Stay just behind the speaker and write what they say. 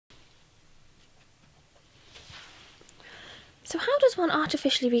So how does one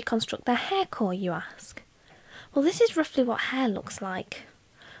artificially reconstruct their hair core, you ask? Well, this is roughly what hair looks like.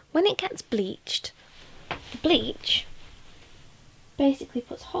 When it gets bleached, the bleach basically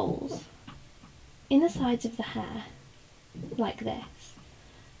puts holes in the sides of the hair, like this,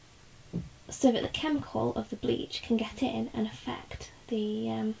 so that the chemical of the bleach can get in and affect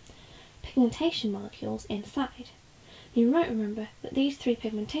the pigmentation molecules inside. You might remember that these three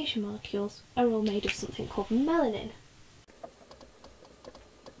pigmentation molecules are all made of something called melanin.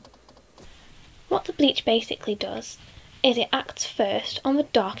 What the bleach basically does is it acts first on the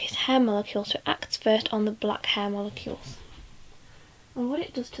darkest hair molecules, so it acts first on the black hair molecules. And what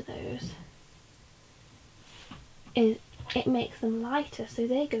it does to those is it makes them lighter, so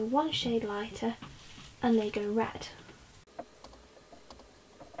they go one shade lighter and they go red.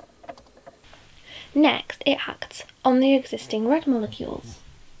 Next, it acts on the existing red molecules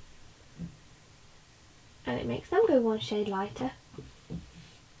and it makes them go one shade lighter,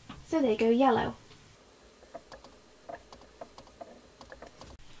 so they go yellow.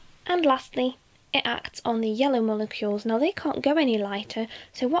 And lastly, it acts on the yellow molecules. Now they can't go any lighter,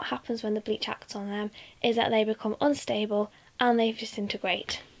 so what happens when the bleach acts on them is that they become unstable and they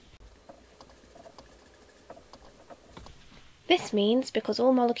disintegrate. This means, because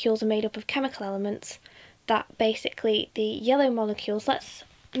all molecules are made up of chemical elements, that basically the yellow molecules, let's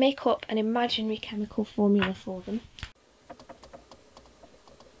make up an imaginary chemical formula for them.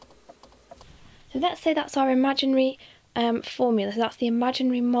 So let's say that's our imaginary formula, so that's the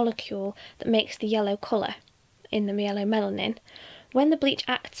imaginary molecule that makes the yellow colour in the yellow melanin. When the bleach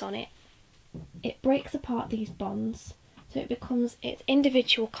acts on it, it breaks apart these bonds, so it becomes its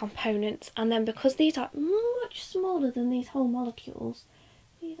individual components, and then because these are much smaller than these whole molecules,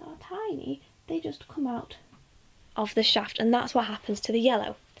 these are tiny, they just come out of the shaft, and that's what happens to the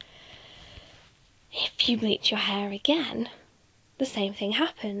yellow. If you bleach your hair again, the same thing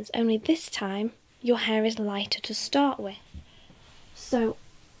happens, only this time your hair is lighter to start with. So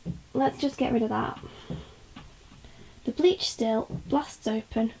let's just get rid of that. The bleach still blasts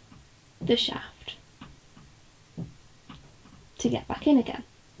open the shaft to get back in again.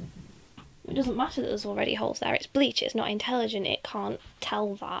 It doesn't matter that there's already holes there, it's bleach, it's not intelligent, it can't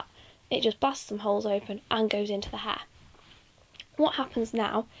tell that. It just blasts some holes open and goes into the hair. What happens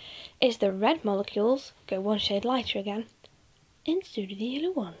now is the red molecules go one shade lighter again, and so do the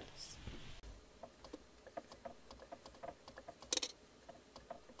yellow ones.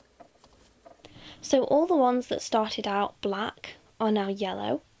 So all the ones that started out black are now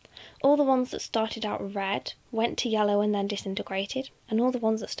yellow, all the ones that started out red went to yellow and then disintegrated, and all the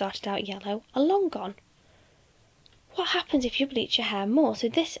ones that started out yellow are long gone. What happens if you bleach your hair more? So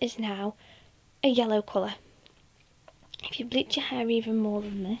this is now a yellow colour. If you bleach your hair even more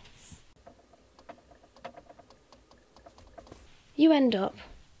than this, you end up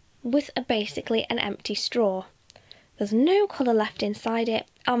with basically an empty straw. There's no colour left inside it,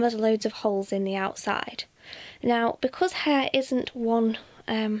 and there's loads of holes in the outside. Now, because hair isn't one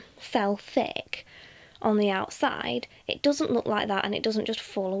cell thick on the outside, it doesn't look like that and it doesn't just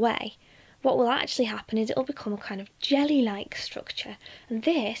fall away. What will actually happen is it'll become a kind of jelly-like structure, and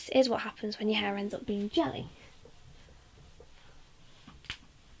this is what happens when your hair ends up being jelly.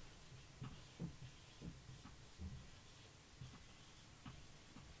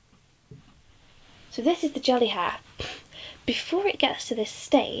 So this is the jelly hair. Before it gets to this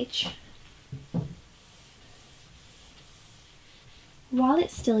stage, while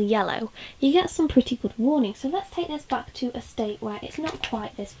it's still yellow, you get some pretty good warning. So let's take this back to a state where it's not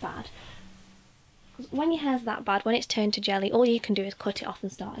quite this bad. Because when your hair's that bad, when it's turned to jelly, all you can do is cut it off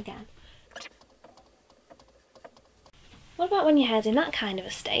and start again. What about when your hair's in that kind of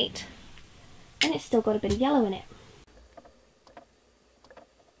a state, and it's still got a bit of yellow in it?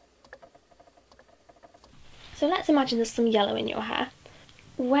 So let's imagine there's some yellow in your hair.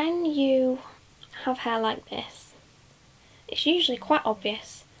 When you have hair like this, it's usually quite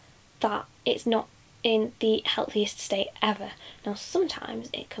obvious that it's not in the healthiest state ever. Now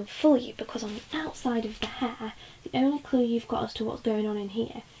sometimes it can fool you, because on the outside of the hair, the only clue you've got as to what's going on in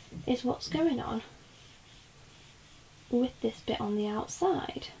here is what's going on with this bit on the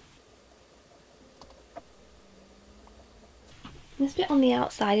outside. This bit on the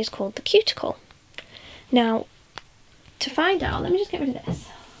outside is called the cuticle. Now, to find out, let me just get rid of this.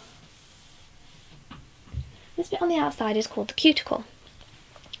 This bit on the outside is called the cuticle.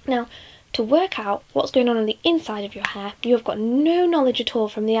 Now, to work out what's going on the inside of your hair, you have got no knowledge at all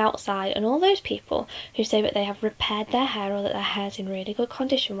from the outside, and all those people who say that they have repaired their hair or that their hair's in really good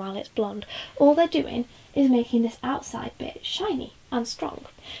condition while it's blonde, all they're doing is making this outside bit shiny and strong.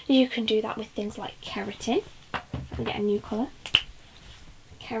 You can do that with things like keratin, and get a new colour.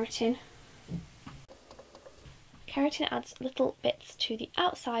 Keratin. Keratin adds little bits to the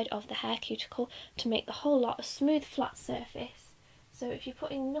outside of the hair cuticle to make the whole lot a smooth flat surface. So if you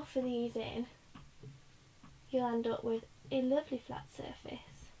put enough of these in, you'll end up with a lovely flat surface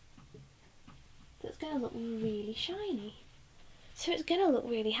that's going to look really shiny. So it's going to look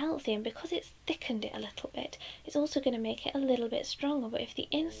really healthy, and because it's thickened it a little bit, it's also going to make it a little bit stronger. But if the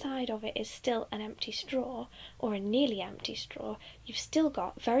inside of it is still an empty straw, or a nearly empty straw, you've still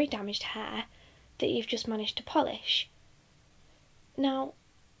got very damaged hair that you've just managed to polish. Now,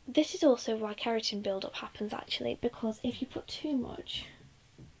 this is also why keratin build-up happens actually, because if you put too much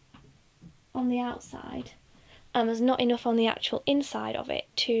on the outside, and there's not enough on the actual inside of it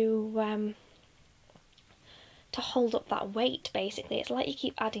to hold up that weight, basically. It's like you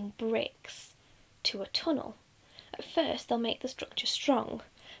keep adding bricks to a tunnel. At first they'll make the structure strong,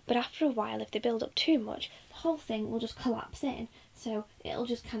 but after a while, if they build up too much, the whole thing will just collapse in, so it'll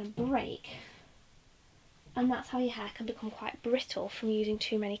just kind of break. And that's how your hair can become quite brittle from using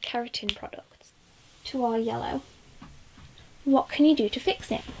too many keratin products. To our yellow, what can you do to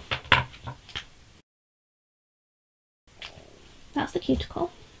fix it? That's the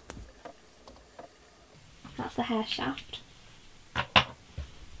cuticle. That's the hair shaft.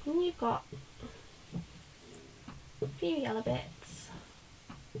 And you've got a few yellow bits.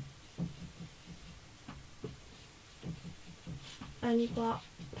 And you've got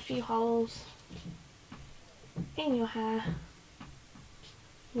a few holes in your hair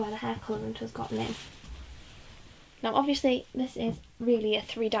where the hair colourant has gotten in. Now obviously this is really a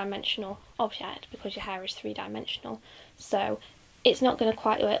three-dimensional object because your hair is three-dimensional, so it's not going to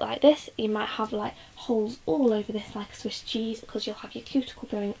quite work like this. You might have like holes all over this like a Swiss cheese, because you'll have your cuticle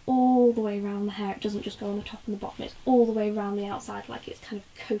going all the way around the hair. It doesn't just go on the top and the bottom, it's all the way around the outside, like it's kind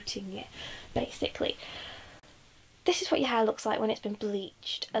of coating it basically. This is what your hair looks like when it's been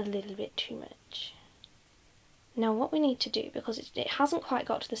bleached a little bit too much. Now what we need to do, because it hasn't quite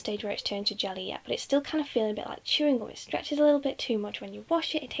got to the stage where it's turned to jelly yet, but it's still kind of feeling a bit like chewing gum. It stretches a little bit too much when you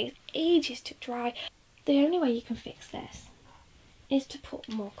wash it, it takes ages to dry. The only way you can fix this is to put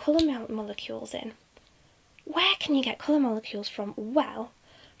more colour molecules in. Where can you get colour molecules from? Well,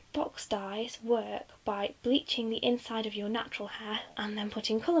 box dyes work by bleaching the inside of your natural hair and then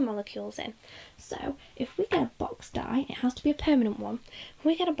putting colour molecules in. So if we get a box dye, it has to be a permanent one. If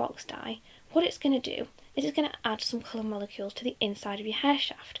we get a box dye, what it's going to do is it's going to add some colour molecules to the inside of your hair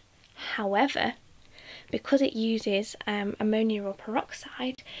shaft. However, because it uses ammonia or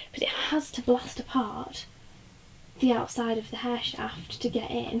peroxide, but it has to blast apart the outside of the hair shaft to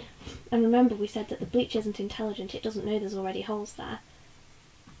get in, and remember we said that the bleach isn't intelligent, it doesn't know there's already holes there,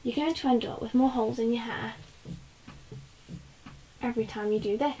 you're going to end up with more holes in your hair every time you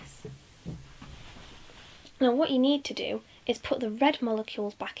do this. Now what you need to do is put the red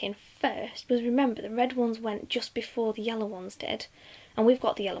molecules back in first, because remember the red ones went just before the yellow ones did, and we've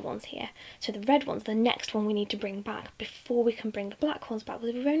got the yellow ones here, so the red ones, the next one we need to bring back before we can bring the black ones back, because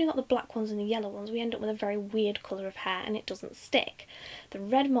if we've only got the black ones and the yellow ones, we end up with a very weird colour of hair and it doesn't stick. The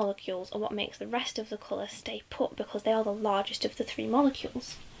red molecules are what makes the rest of the colour stay put, because they are the largest of the three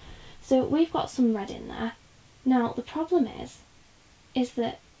molecules. So we've got some red in there. Now the problem is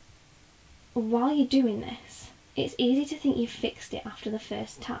that while you're doing this, it's easy to think you've fixed it after the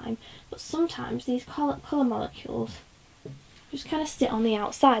first time, but sometimes these colour molecules just kind of sit on the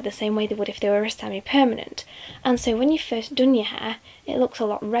outside the same way they would if they were a semi-permanent. And so when you've first done your hair, it looks a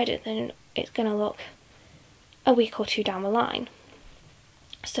lot redder than it's going to look a week or two down the line.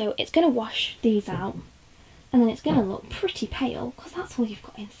 So it's going to wash these out, and then it's going to look pretty pale, because that's all you've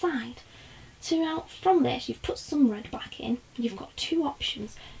got inside. So now from this, you've put some red back in. You've got two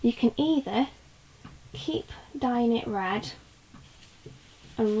options. You can either keep dyeing it red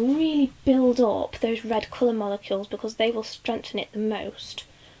and really build up those red colour molecules, because they will strengthen it the most,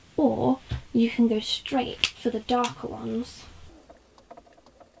 or you can go straight for the darker ones.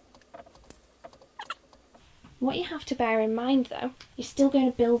 What you have to bear in mind though, you're still going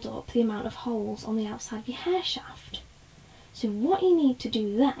to build up the amount of holes on the outside of your hair shaft. So what you need to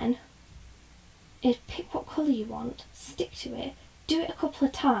do then is pick what colour you want, stick to it, do it a couple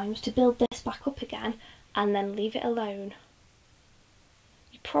of times to build this back up again, and then leave it alone.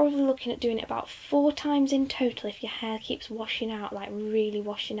 You're probably looking at doing it about 4 times in total if your hair keeps washing out, like really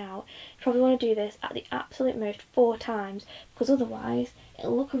washing out. You probably want to do this at the absolute most 4 times, because otherwise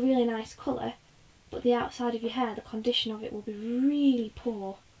it'll look a really nice colour, but the outside of your hair, the condition of it will be really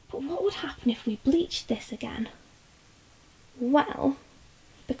poor. But what would happen if we bleached this again? Well,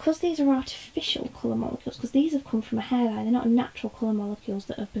 because these are artificial colour molecules, because these have come from a hair dye, they're not natural colour molecules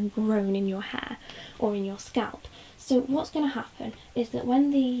that have been grown in your hair or in your scalp. So what's going to happen is that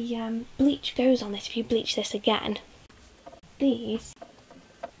when the bleach goes on this, if you bleach this again, these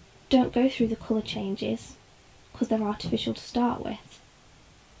don't go through the colour changes because they're artificial to start with.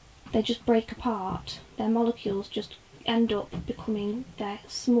 They just break apart. Their molecules just end up becoming their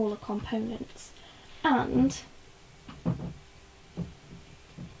smaller components, and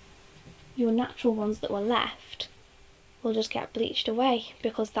your natural ones that were left will just get bleached away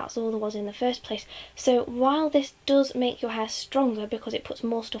because that's all there was in the first place. So while this does make your hair stronger because it puts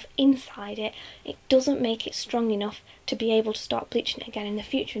more stuff inside it, it doesn't make it strong enough to be able to start bleaching it again in the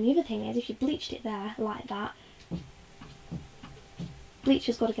future. And the other thing is, if you bleached it there like that, bleach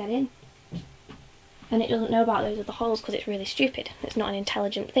has got to get in. And it doesn't know about those other holes because it's really stupid. It's not an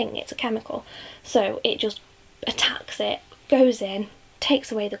intelligent thing, it's a chemical. So it just attacks it, goes in,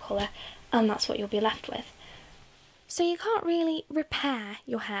 takes away the colour, and that's what you'll be left with. So you can't really repair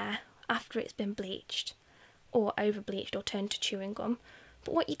your hair after it's been bleached, or over bleached or turned to chewing gum.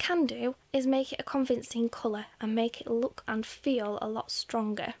 But what you can do is make it a convincing colour and make it look and feel a lot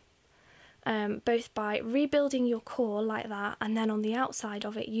stronger. Both by rebuilding your core like that, and then on the outside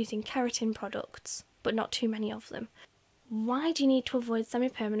of it using keratin products, but not too many of them. Why do you need to avoid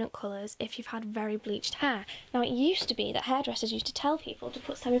semi-permanent colours if you've had very bleached hair? Now, it used to be that hairdressers used to tell people to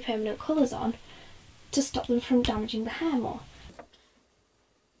put semi-permanent colours on to stop them from damaging the hair more.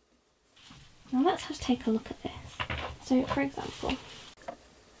 Now let's just take a look at this. So, for example,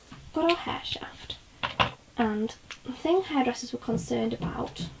 we've got our hair shaft, and the thing hairdressers were concerned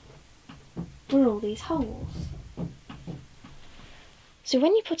about were all these holes. So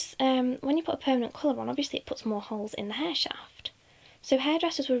when you put a permanent colour on, obviously it puts more holes in the hair shaft. So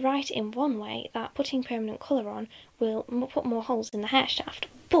hairdressers were right in one way that putting permanent colour on will put more holes in the hair shaft.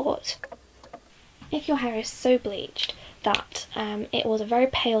 But if your hair is so bleached that it was a very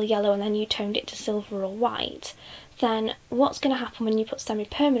pale yellow and then you toned it to silver or white, then what's going to happen when you put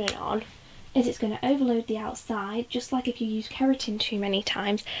semi-permanent on is it's going to overload the outside, just like if you use keratin too many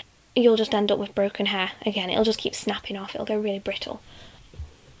times. You'll just end up with broken hair again. It'll just keep snapping off, it'll go really brittle.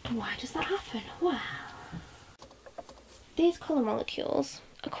 Why does that happen? Well, these colour molecules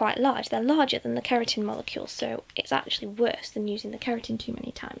are quite large. They're larger than the keratin molecules, so it's actually worse than using the keratin too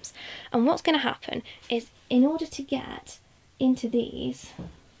many times. And what's going to happen is, in order to get into these,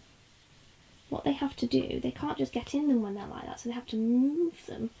 what they have to do, they can't just get in them when they're like that, so they have to move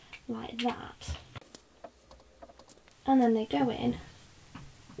them like that. And then they go in,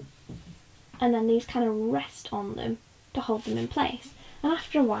 and then these kind of rest on them to hold them in place. And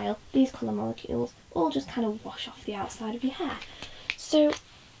after a while, these colour molecules all just kind of wash off the outside of your hair. So,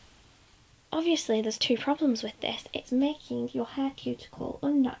 obviously there's two problems with this. It's making your hair cuticle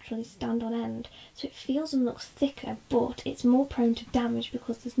unnaturally stand on end, so it feels and looks thicker, but it's more prone to damage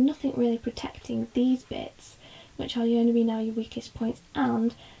because there's nothing really protecting these bits, which are going to be now your weakest points,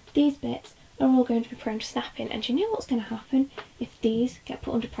 and these bits are all going to be prone to snapping. And do you know what's going to happen if these get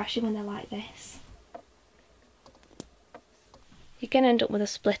put under pressure when they're like this? You're going to end up with a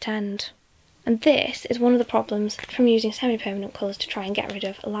split end. And this is one of the problems from using semi-permanent colours to try and get rid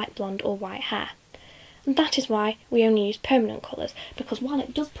of light blonde or white hair. And that is why we only use permanent colours, because while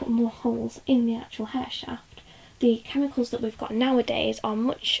it does put more holes in the actual hair shaft, the chemicals that we've got nowadays are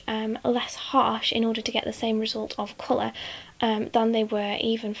much less harsh in order to get the same result of colour than they were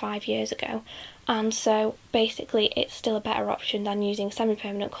even 5 years ago. And so basically it's still a better option than using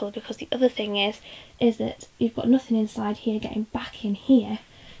semi-permanent colour, because the other thing is that you've got nothing inside here getting back in here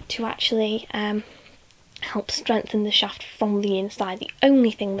to actually help strengthen the shaft from the inside. The only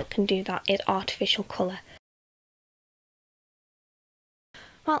thing that can do that is artificial colour.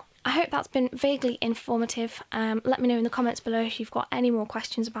 Well, I hope that's been vaguely informative. Let me know in the comments below if you've got any more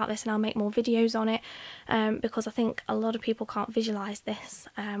questions about this, and I'll make more videos on it, because I think a lot of people can't visualise this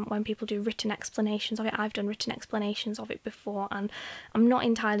when people do written explanations of it. I've done written explanations of it before, and I'm not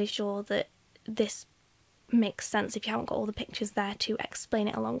entirely sure that this makes sense if you haven't got all the pictures there to explain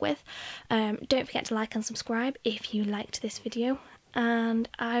it along with. Don't forget to like and subscribe if you liked this video, and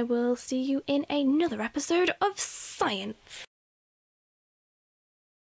I will see you in another episode of Science.